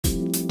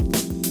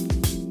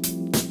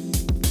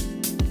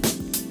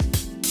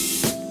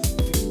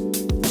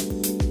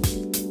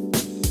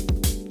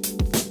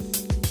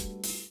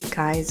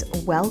guys,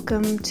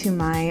 welcome to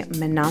my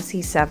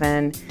ANASI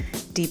 7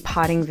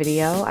 depotting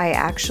video. I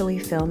actually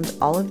filmed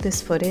all of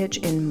this footage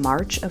in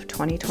March of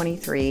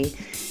 2023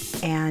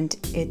 and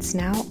it's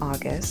now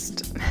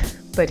August,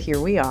 but here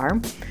we are.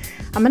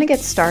 I'm gonna get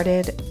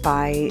started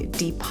by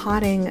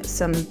depotting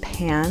some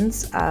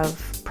pans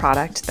of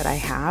product that I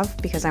have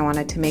because I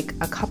wanted to make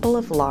a couple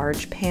of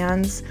large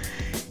pans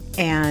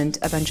and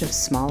a bunch of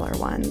smaller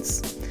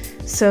ones.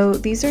 So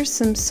these are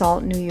some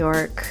Salt New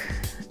York,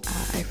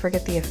 I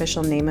forget the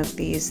official name of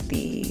these,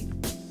 the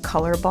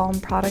color balm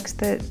products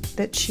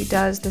that she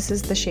does. This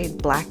is the shade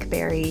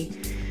Blackberry.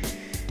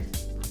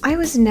 I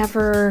was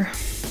never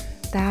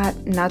that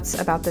nuts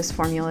about this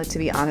formula, to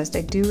be honest.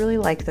 I do really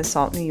like the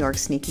Salt New York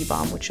Sneaky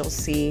Balm, which you'll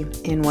see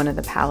in one of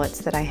the palettes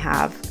that I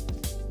have.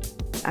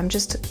 I'm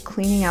just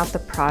cleaning out the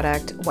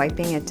product,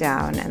 wiping it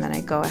down, and then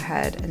I go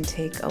ahead and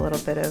take a little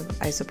bit of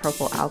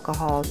isopropyl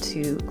alcohol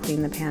to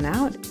clean the pan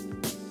out.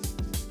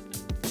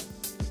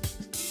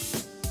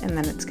 And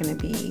then it's going to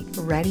be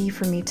ready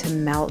for me to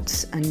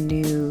melt a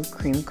new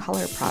cream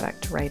color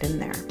product right in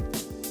there.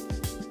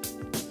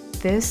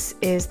 This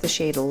is the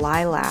shade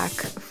Lilac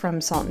from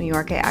Salt New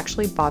York. I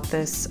actually bought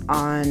this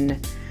on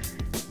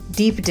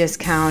deep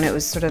discount. It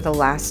was sort of the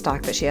last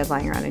stock that she had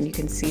lying around, and you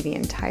can see the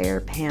entire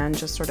pan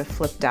just sort of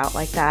flipped out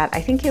like that.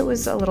 I think it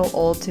was a little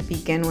old to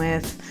begin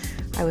with.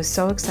 I was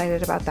so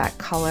excited about that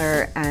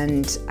color,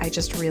 and I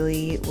just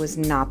really was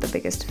not the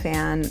biggest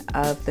fan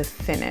of the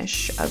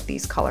finish of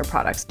these color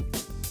products.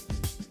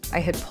 I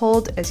had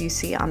pulled, as you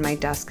see on my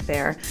desk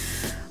there,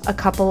 a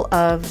couple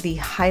of the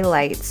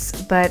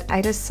highlights, but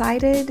I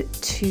decided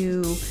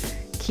to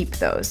keep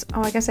those.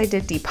 Oh, I guess I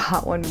did depot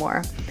one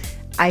more.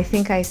 I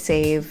think I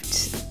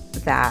saved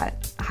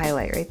that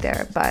highlight right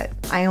there, but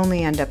I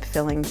only end up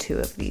filling 2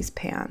 of these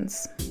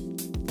pans.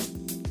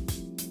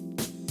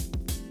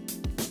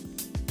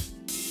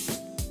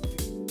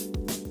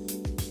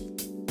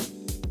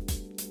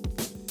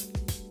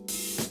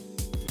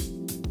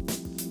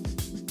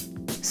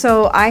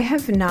 So I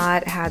have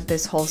not had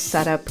this whole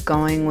setup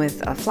going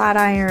with a flat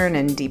iron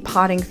and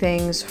depotting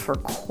things for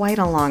quite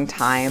a long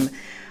time.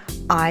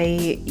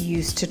 I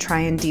used to try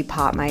and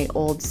depot my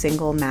old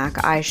single MAC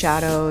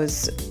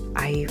eyeshadows,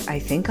 I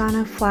think on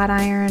a flat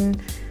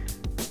iron,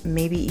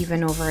 maybe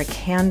even over a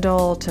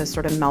candle to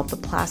sort of melt the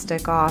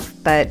plastic off,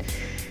 but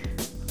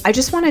I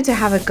just wanted to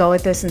have a go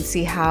at this and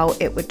see how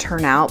it would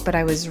turn out, but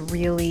I was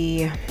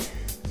really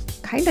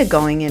kind of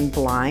going in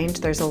blind.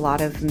 There's a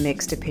lot of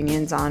mixed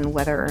opinions on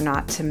whether or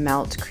not to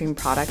melt cream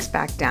products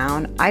back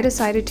down. I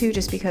decided to,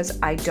 just because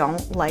I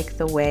don't like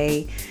the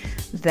way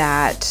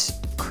that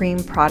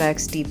cream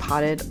products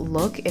depotted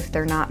look if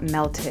they're not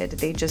melted.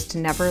 They just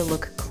never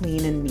look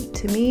clean and neat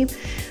to me.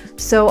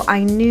 So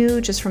I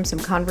knew just from some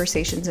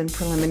conversations and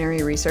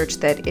preliminary research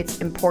that it's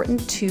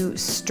important to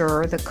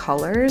stir the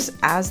colors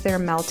as they're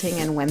melting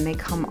and when they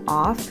come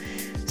off,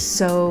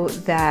 so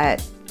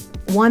that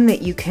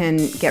that you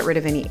can get rid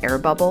of any air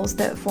bubbles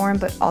that form,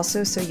 but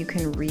also so you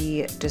can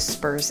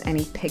redisperse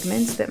any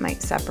pigments that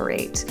might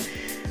separate.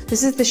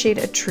 This is the shade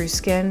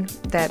Etruscan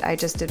that I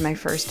just did my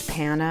first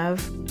pan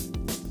of.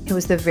 It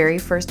was the very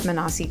first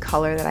ANASI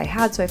color that I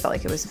had, so I felt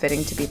like it was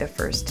fitting to be the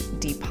first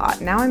depot.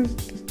 Now I'm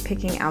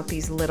picking out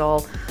these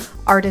little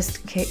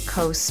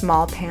ARTISTKitco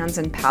small pans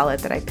and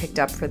palette that I picked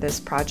up for this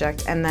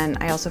project. And then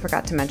I also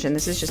forgot to mention,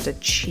 this is just a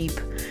cheap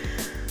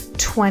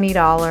 $20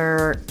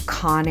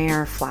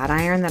 Conair flat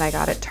iron that I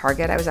got at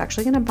Target. I was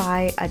actually going to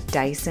buy a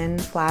Dyson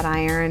flat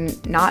iron,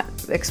 not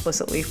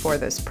explicitly for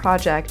this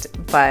project,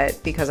 but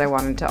because I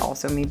wanted to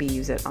also maybe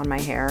use it on my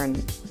hair,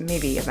 and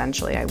maybe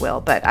eventually I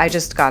will, but I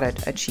just got a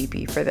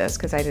cheapie for this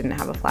because I didn't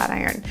have a flat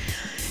iron.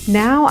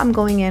 Now I'm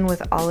going in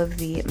with all of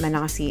the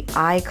ANASI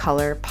eye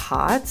color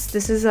pots.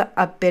 This is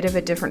a bit of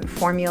a different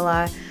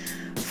formula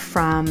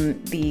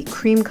from the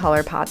cream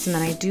color pots, and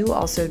then I do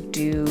also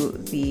do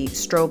the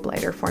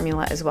Strobelighters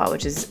formula as well,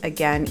 which is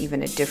again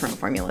even a different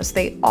formula. So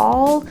they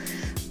all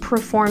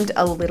performed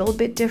a little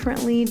bit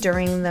differently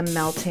during the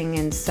melting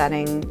and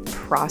setting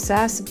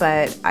process,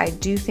 but I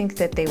do think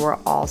that they were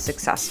all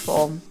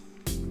successful,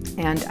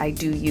 and I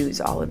do use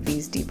all of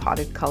these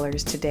depotted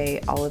colors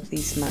today, all of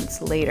these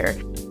months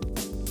later.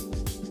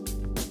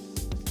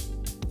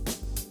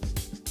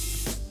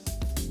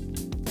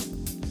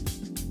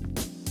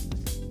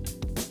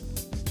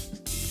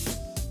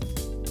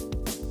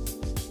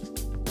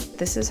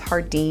 This is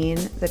Hardin,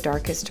 the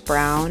darkest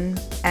brown,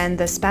 and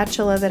the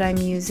spatula that I'm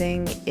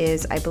using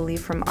is, I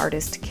believe, from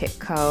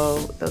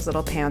ARTISTKitco. Those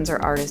little pans are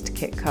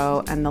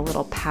ARTISTKitco, and the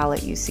little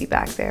palette you see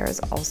back there is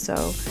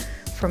also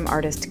from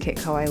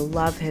ARTISTKitco. I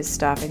love his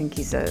stuff. I think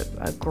he's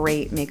a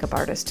great makeup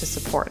artist to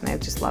support, and I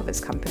just love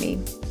his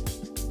company.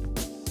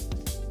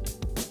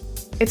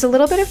 It's a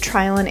little bit of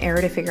trial and error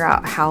to figure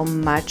out how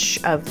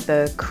much of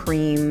the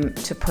cream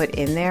to put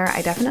in there.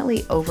 I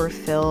definitely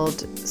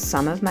overfilled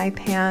some of my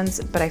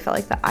pans, but I felt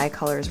like the eye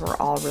colors were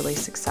all really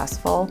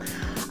successful.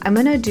 I'm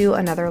gonna do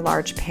another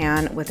large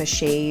pan with a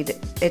shade.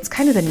 It's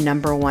kind of the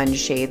 #1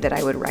 shade that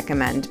I would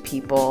recommend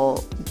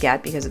people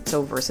get because it's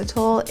so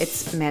versatile.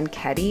 It's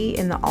Manchetti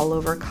in the all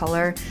over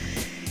color.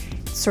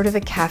 sort of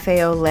a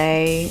cafe au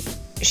lait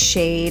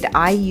shade.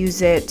 I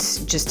use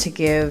it just to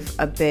give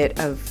a bit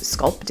of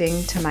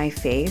sculpting to my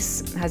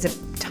face. It has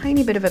a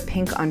tiny bit of a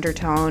pink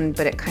undertone,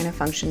 but it kind of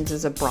functions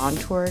as a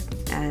bronzer,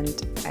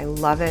 and I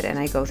love it, and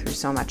I go through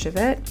so much of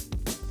it.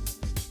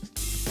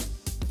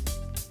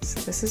 So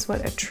this is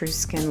what a true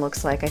skin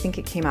looks like. I think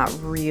it came out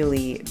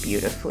really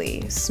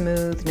beautifully.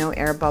 Smooth, no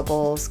air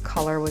bubbles,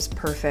 color was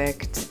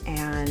perfect,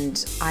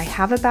 and I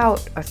have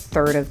about a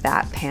third of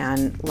that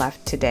pan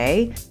left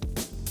today.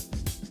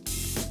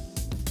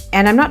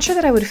 And I'm not sure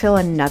that I would fill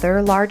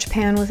another large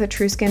pan with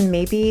Etruscan.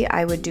 Maybe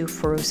I would do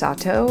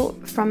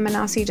Furusato from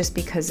ANASI just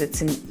because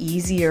it's an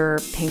easier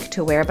pink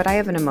to wear, but I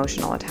have an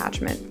emotional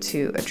attachment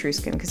to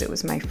Etruscan because it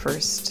was my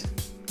first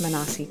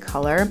ANASI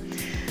color.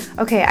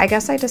 Okay, I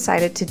guess I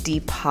decided to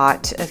depot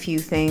a few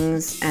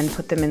things and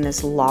put them in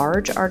this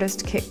large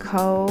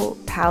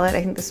Artistkitco palette.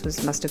 I think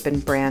this must have been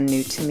brand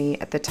new to me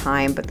at the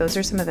time, but those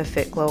are some of the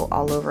Fit Glow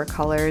all over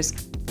colors.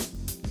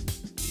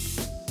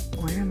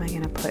 Where am I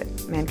gonna put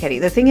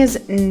Manchetti? The thing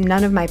is,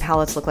 none of my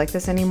palettes look like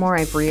this anymore.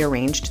 I've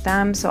rearranged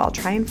them, so I'll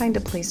try and find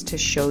a place to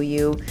show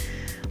you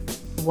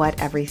what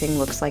everything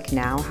looks like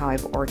now, how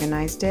I've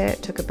organized it.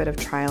 It took a bit of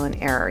trial and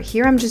error.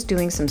 Here I'm just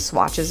doing some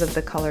swatches of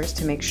the colors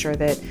to make sure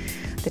that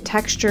the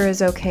texture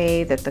is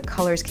okay, that the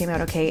colors came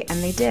out okay,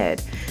 and they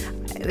did.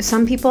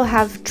 Some people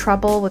have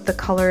trouble with the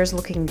colors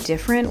looking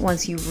different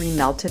once you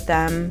remelted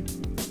them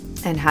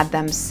and had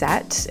them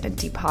set and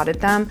depotted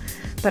them,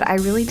 but I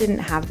really didn't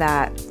have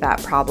that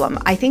problem.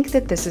 I think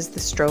that this is the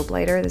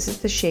Strobelighters. This is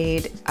the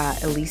shade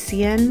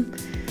Elysian,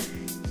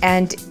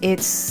 and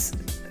it's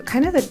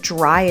kind of the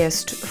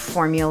driest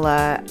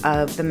formula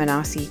of the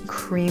ANASI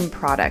cream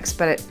products,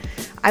 but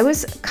I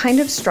was kind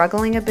of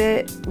struggling a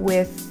bit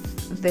with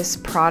this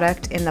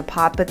product in the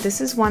pot, but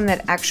this is one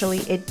that actually,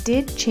 it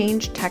did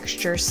change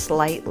texture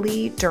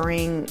slightly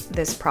during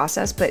this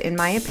process, but in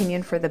my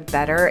opinion for the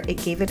better.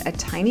 It gave it a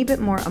tiny bit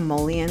more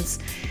emollients,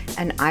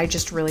 and I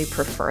just really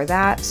prefer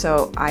that,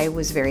 so I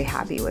was very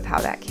happy with how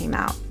that came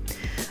out.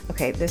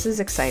 Okay, this is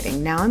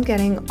exciting. Now I'm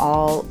getting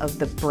all of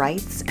the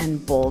brights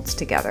and bolds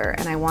together,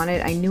 and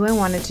I knew I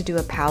wanted to do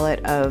a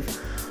palette of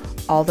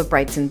all the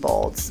brights and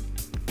bolds.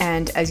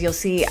 And as you'll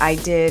see, I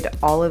did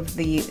all of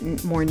the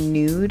more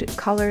nude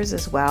colors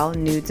as well,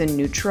 nudes and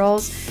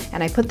neutrals,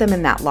 and I put them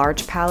in that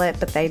large palette,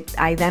 but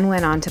I then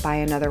went on to buy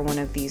another one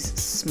of these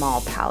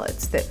small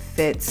palettes that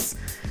fits,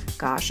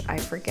 gosh, I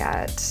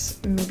forget,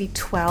 maybe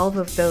 12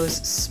 of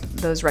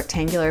those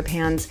rectangular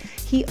pans.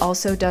 He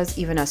also does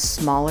even a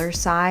smaller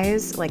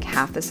size, like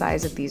half the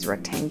size of these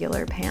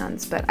rectangular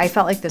pans, but I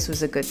felt like this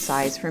was a good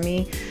size for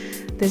me.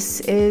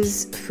 This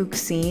is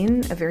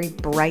Fuchsine, a very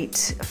bright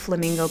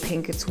flamingo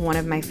pink. It's one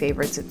of my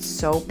favorites. It's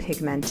so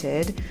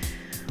pigmented.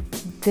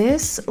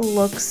 This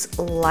looks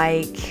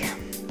like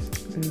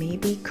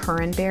maybe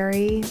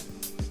Curranberry.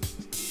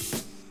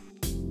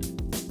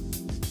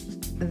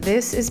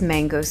 This is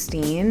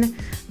Mangosteen,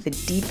 the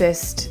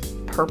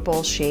deepest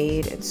purple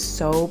shade. It's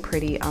so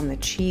pretty on the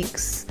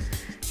cheeks.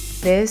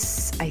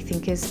 This, I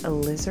think, is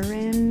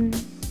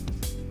alizarin.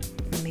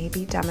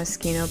 Maybe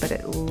Damaschino, but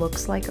it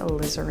looks like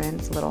alizarin.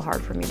 It's a little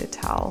hard for me to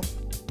tell.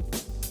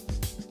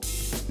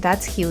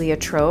 That's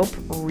Heliotrope,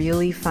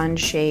 really fun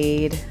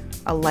shade,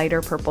 a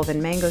lighter purple than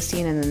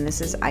Mangosteen, and then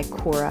this is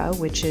Ikura,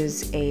 which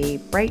is a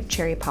bright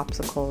cherry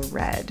popsicle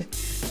red.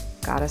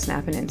 Gotta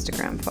snap an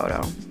Instagram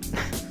photo.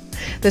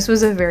 This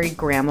was a very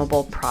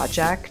grammable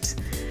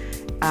project.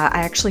 I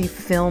actually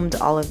filmed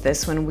all of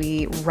this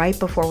right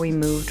before we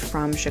moved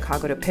from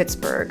Chicago to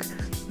Pittsburgh.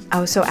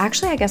 Oh, so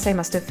actually I guess I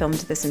must have filmed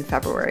this in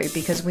February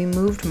because we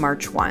moved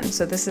March 1.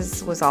 So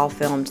this was all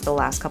filmed the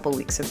last couple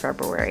weeks of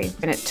February.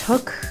 And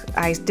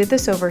I did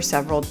this over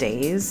several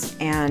days,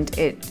 and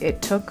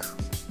it took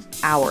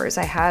hours.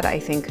 I had, I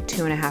think,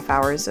 2.5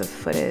 hours of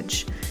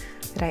footage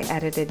that I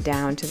edited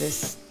down to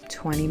this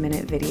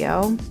 20-minute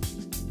video.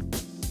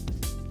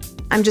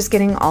 I'm just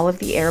getting all of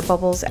the air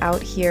bubbles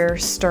out here,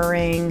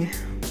 stirring.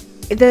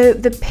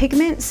 The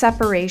pigment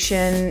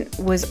separation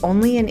was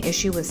only an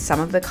issue with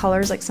some of the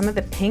colors, like some of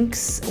the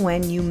pinks.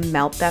 When you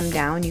melt them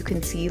down, you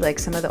can see like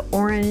some of the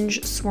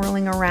orange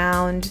swirling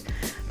around.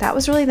 That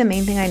was really the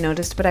main thing I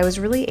noticed, but I was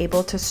really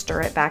able to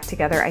stir it back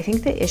together. I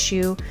think the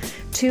issue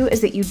too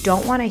is that you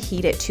don't want to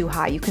heat it too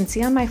high. You can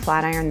see on my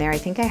flat iron there, I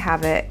think I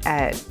have it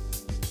at,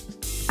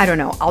 I don't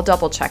know, I'll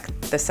double check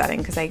the setting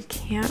because I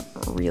can't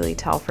really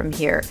tell from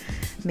here.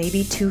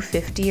 Maybe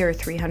 250 or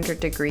 300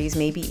 degrees,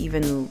 maybe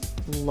even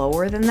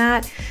lower than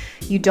that.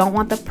 You don't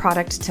want the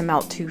product to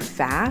melt too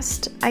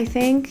fast, I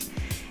think.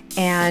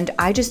 And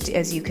I just,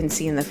 as you can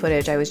see in the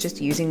footage, I was just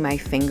using my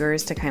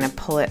fingers to kind of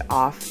pull it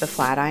off the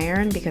flat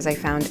iron because I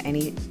found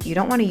you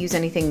don't want to use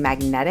anything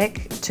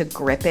magnetic to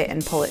grip it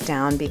and pull it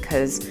down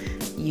because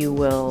you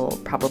will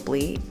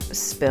probably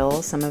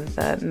spill some of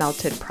the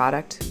melted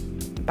product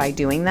by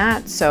doing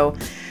that. So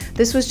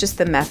this was just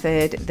the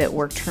method that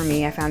worked for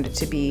me. I found it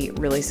to be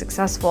really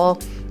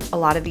successful. A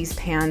lot of these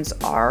pans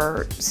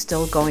are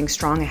still going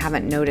strong. I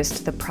haven't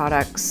noticed the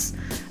products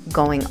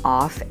going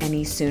off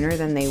any sooner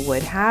than they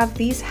would have.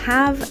 These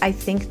have, I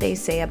think they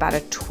say, about a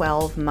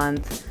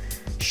 12-month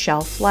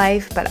shelf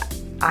life, but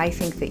I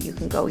think that you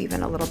can go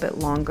even a little bit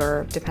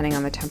longer depending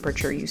on the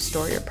temperature you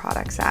store your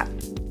products at.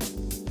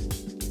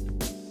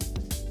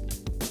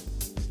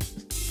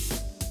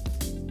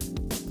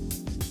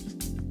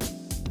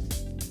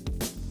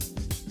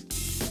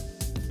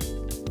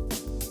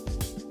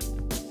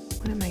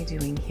 What am I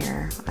doing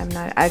here?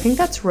 I think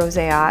that's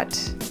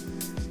Roseate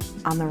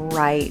on the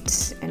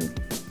right and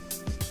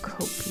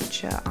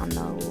Copicha on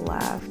the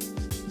left.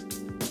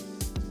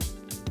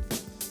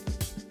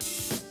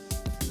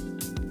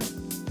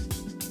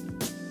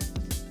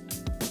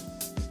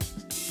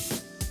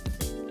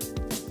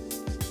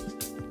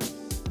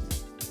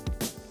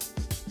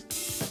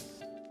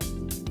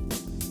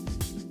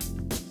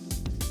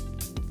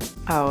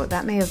 Oh,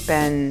 that may have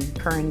been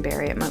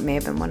Curranberry. It may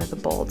have been one of the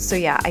bolds. So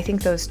yeah, I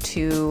think those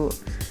two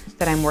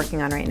that I'm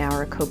working on right now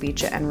are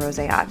Copicha and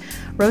Roseate.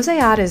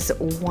 Roseate is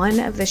one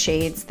of the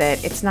shades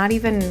that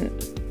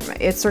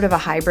it's sort of a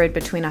hybrid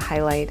between a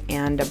highlight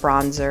and a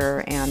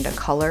bronzer and a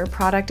color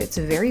product. It's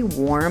very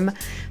warm,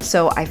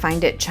 so I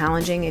find it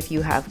challenging if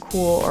you have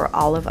cool or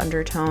olive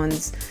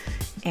undertones.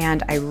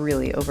 And I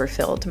really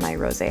overfilled my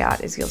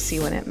Roseate, as you'll see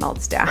when it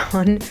melts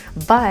down,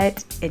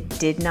 but it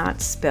did not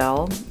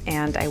spill,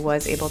 and I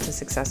was able to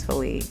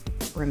successfully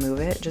remove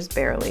it, just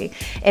barely.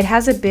 It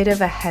has a bit of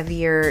a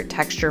heavier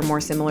texture,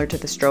 more similar to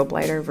the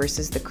Strobelighters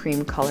versus the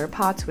cream color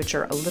pots, which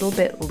are a little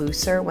bit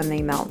looser when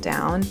they melt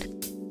down.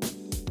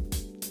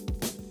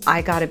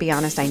 I gotta be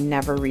honest, I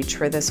never reach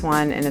for this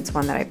one, and it's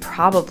one that I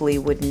probably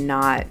would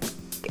not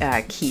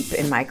keep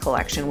in my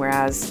collection,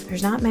 whereas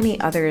there's not many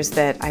others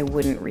that I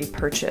wouldn't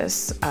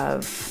repurchase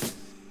of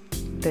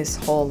this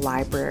whole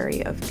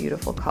library of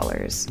beautiful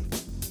colors.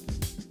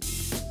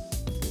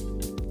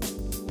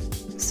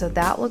 So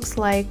that looks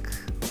like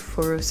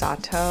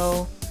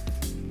Furusato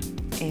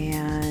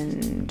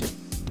and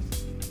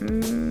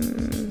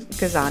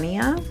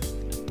Gazania.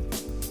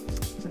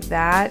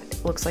 That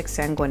looks like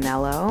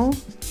Sanguinello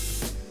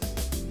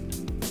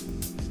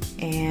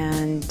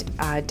and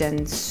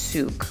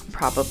Densook,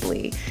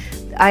 probably.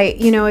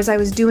 As I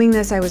was doing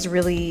this, I was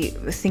really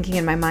thinking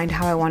in my mind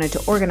how I wanted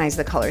to organize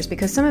the colors,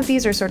 because some of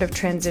these are sort of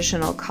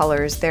transitional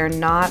colors. They're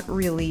not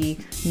really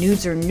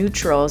nudes or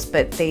neutrals,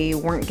 but they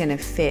weren't going to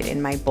fit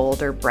in my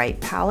bold or bright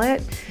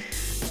palette.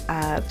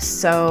 I'm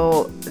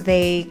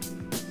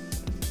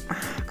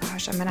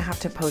going to have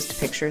to post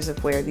pictures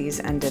of where these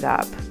ended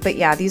up. But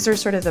yeah, these are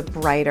sort of the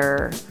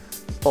brighter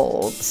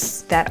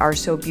bolds that are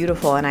so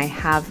beautiful, and I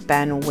have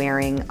been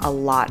wearing a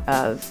lot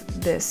of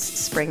this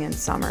spring and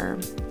summer.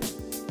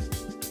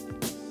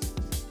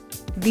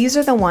 These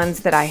are the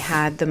ones that I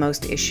had the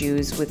most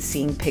issues with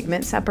seeing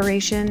pigment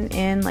separation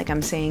in. Like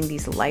I'm saying,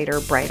 these lighter,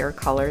 brighter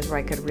colors where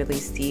I could really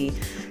see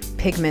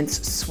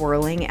pigments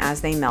swirling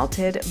as they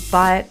melted,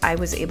 but I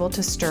was able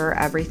to stir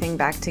everything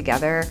back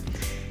together.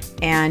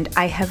 And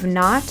I have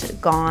not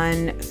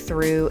gone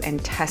through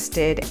and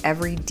tested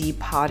every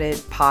depotted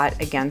pot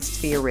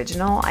against the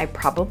original. I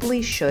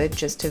probably should,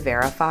 just to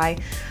verify,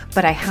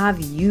 but I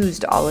have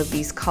used all of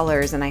these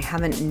colors and I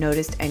haven't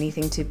noticed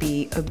anything to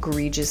be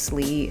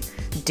egregiously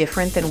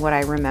different than what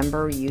I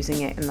remember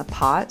using it in the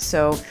pot.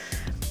 So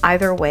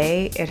either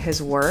way, it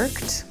has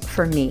worked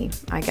for me,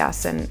 I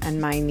guess, and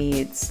my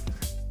needs.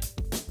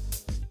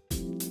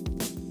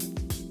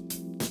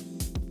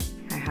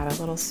 Had a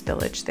little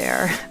spillage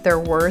there. There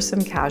were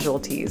some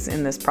casualties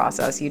in this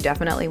process. You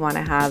definitely want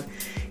to have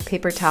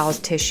paper towels,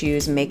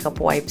 tissues, makeup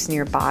wipes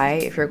nearby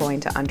if you're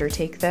going to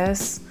undertake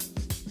this.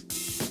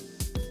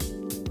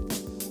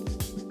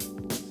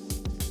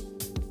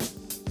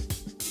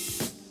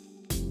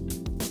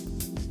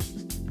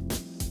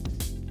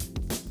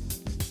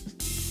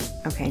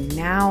 Okay,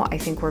 now I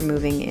think we're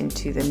moving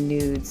into the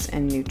nudes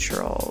and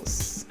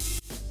neutrals.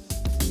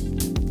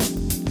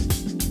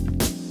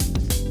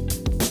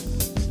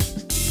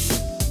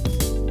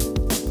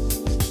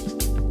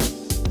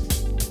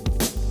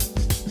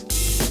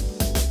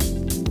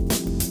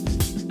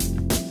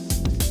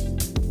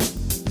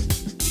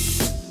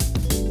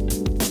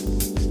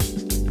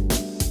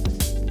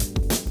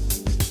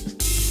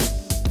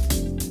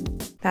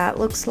 That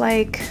looks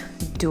like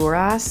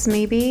Duras,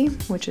 maybe,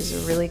 which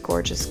is a really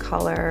gorgeous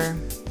color.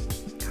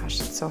 Gosh,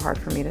 it's so hard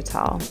for me to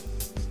tell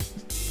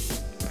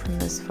from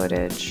this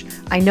footage.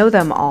 I know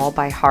them all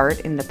by heart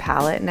in the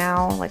palette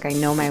now. Like I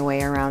know my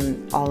way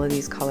around all of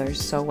these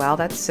colors so well.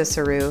 That's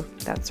Cicero,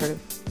 that sort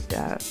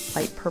of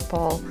light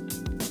purple.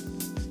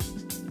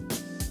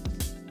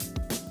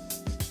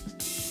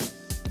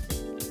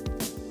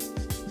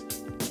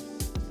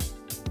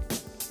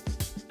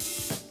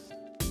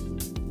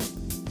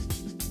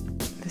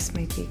 This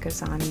might be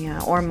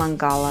Gazania or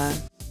Mangala.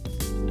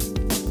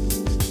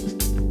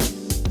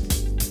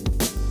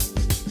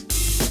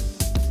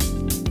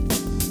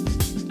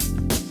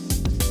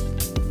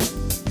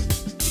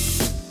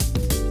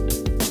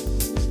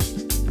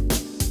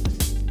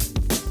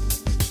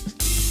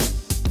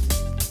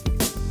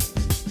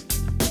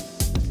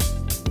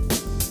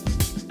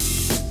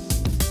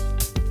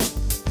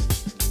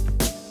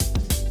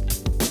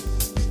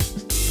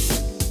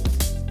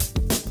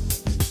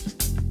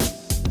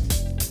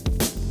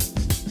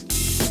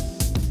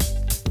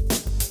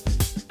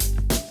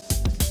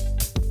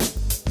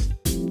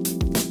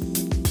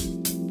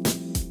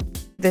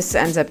 This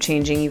ends up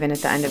changing even at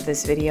the end of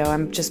this video.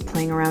 I'm just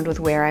playing around with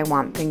where I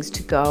want things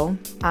to go.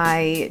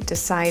 I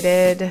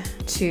decided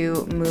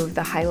to move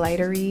the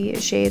highlighter-y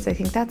shades. I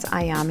think that's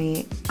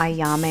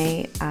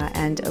Ayame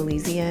and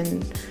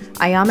Elysian.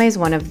 Ayame is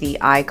one of the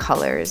eye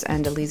colors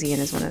and Elysian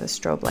is one of the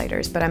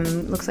Strobelighters, but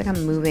looks like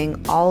I'm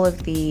moving all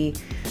of the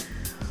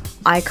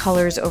eye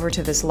colors over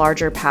to this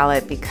larger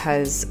palette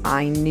because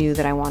I knew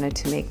that I wanted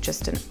to make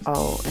just an,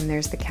 oh, and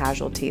there's the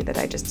casualty that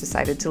I just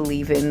decided to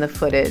leave in the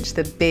footage,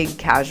 the big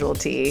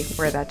casualty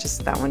where that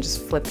one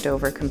just flipped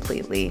over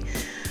completely.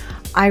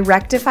 I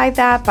rectified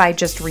that by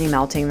just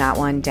remelting that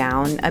one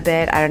down a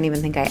bit. I don't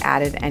even think I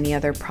added any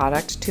other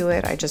product to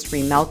it. I just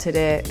remelted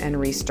it and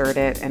restirred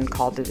it and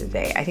called it a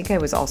day. I think I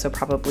was also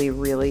probably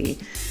really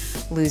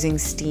losing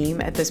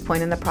steam at this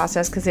point in the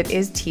process because it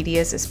is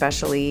tedious,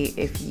 especially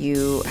if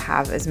you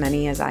have as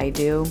many as I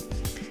do,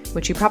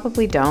 which you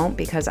probably don't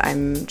because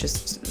I'm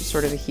just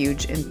sort of a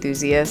huge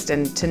enthusiast,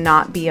 and to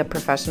not be a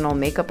professional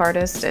makeup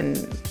artist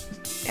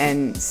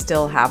and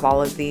still have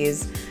all of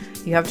these,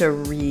 you have to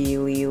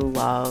really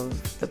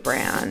love the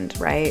brand,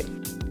 right?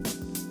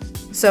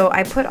 So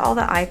I put all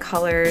the eye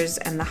colors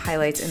and the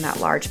highlights in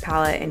that large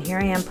palette, and here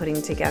I am putting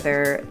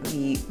together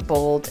the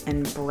Bold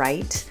and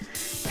Bright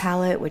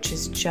palette, which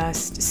is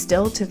just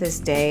still to this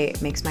day,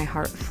 it makes my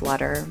heart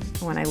flutter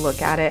when I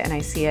look at it and I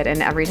see it.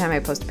 And every time I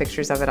post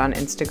pictures of it on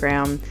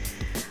Instagram,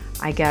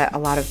 I get a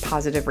lot of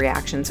positive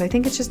reaction. So I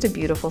think it's just a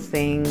beautiful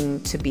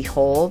thing to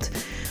behold.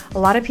 A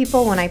lot of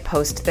people, when I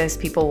post this,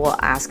 people will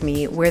ask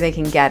me where they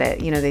can get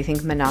it. You know, they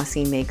think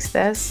ANASI makes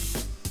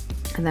this.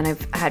 And then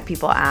I've had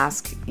people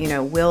ask, you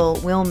know, will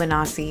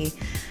ANASI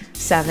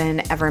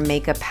 7 ever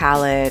make a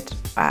palette?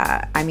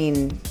 I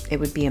mean, it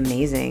would be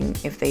amazing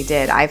if they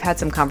did. I've had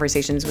some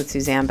conversations with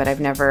Suzanne, but I've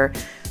never,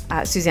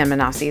 Suzanne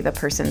ANASI, the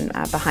person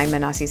behind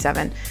ANASI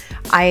 7.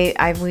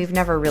 We've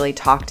never really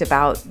talked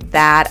about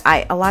that.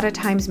 A lot of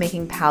times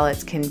making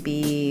palettes can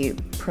be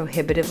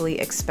prohibitively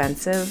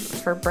expensive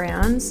for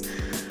brands.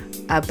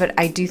 But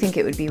I do think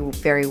it would be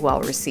very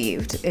well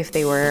received if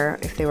they were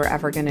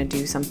ever going to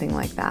do something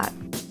like that.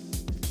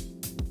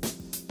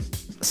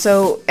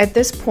 So at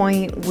this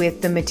point,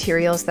 with the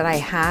materials that I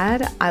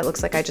had, it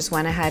looks like I just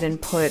went ahead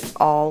and put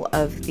all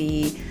of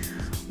the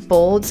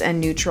bolds and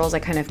neutrals. I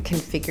kind of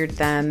configured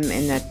them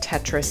in a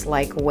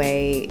Tetris-like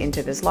way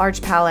into this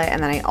large palette,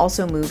 and then I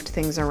also moved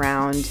things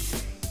around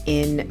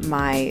in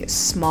my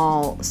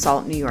small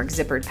Salt New York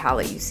zippered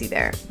palette you see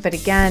there. But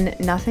again,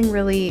 nothing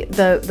really,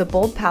 the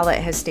bold palette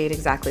has stayed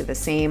exactly the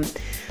same,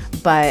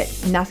 but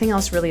nothing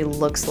else really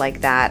looks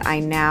like that. I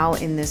now,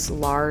 in this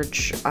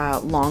large,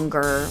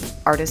 longer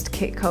Artist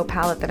Kitco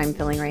palette that I'm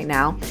filling right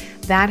now,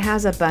 that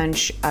has a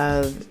bunch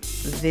of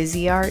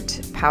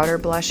Viseart powder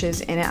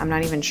blushes in it. I'm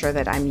not even sure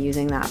that I'm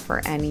using that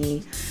for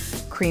any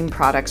cream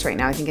products right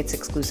now. I think it's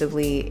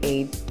exclusively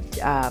a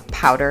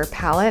powder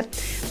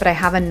palette, but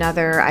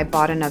I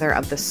bought another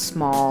of the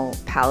small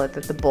palette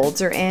that the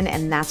bolds are in,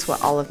 and that's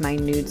what all of my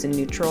nudes and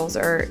neutrals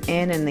are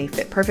in, and they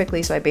fit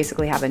perfectly. So I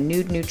basically have a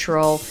nude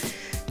neutral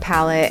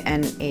palette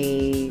and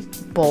a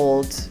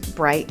bold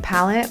bright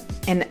palette,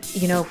 and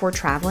you know, if we're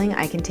traveling,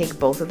 I can take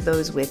both of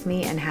those with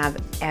me and have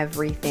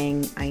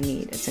everything I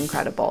need. It's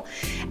incredible.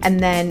 And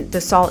then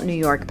the Salt New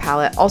York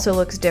palette also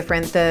looks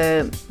different.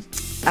 The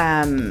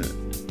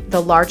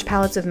large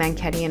palettes of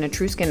Manchetti and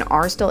Etruscan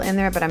are still in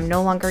there, but I'm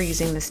no longer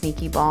using the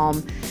Sneaky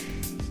Balm,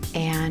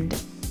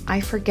 and I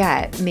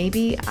forget,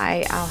 maybe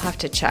I'll have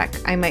to check.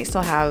 I might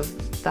still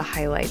have the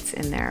highlights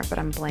in there, but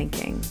I'm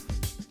blanking.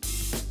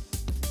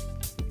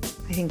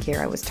 I think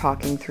here I was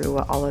talking through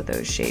what all of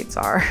those shades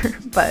are,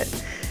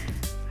 but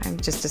I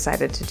just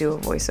decided to do a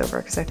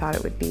voiceover because I thought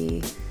it would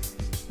be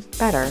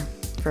better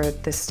for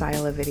this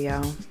style of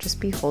video.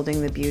 Just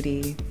beholding the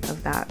beauty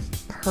of that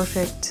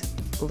perfect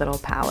little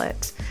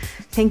palette.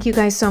 Thank you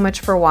guys so much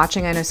for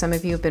watching. I know some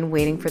of you have been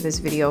waiting for this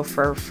video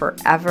for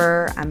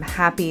forever. I'm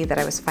happy that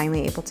I was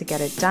finally able to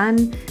get it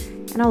done,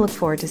 and I'll look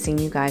forward to seeing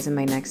you guys in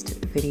my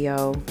next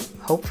video,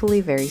 hopefully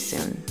very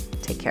soon.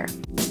 Take care.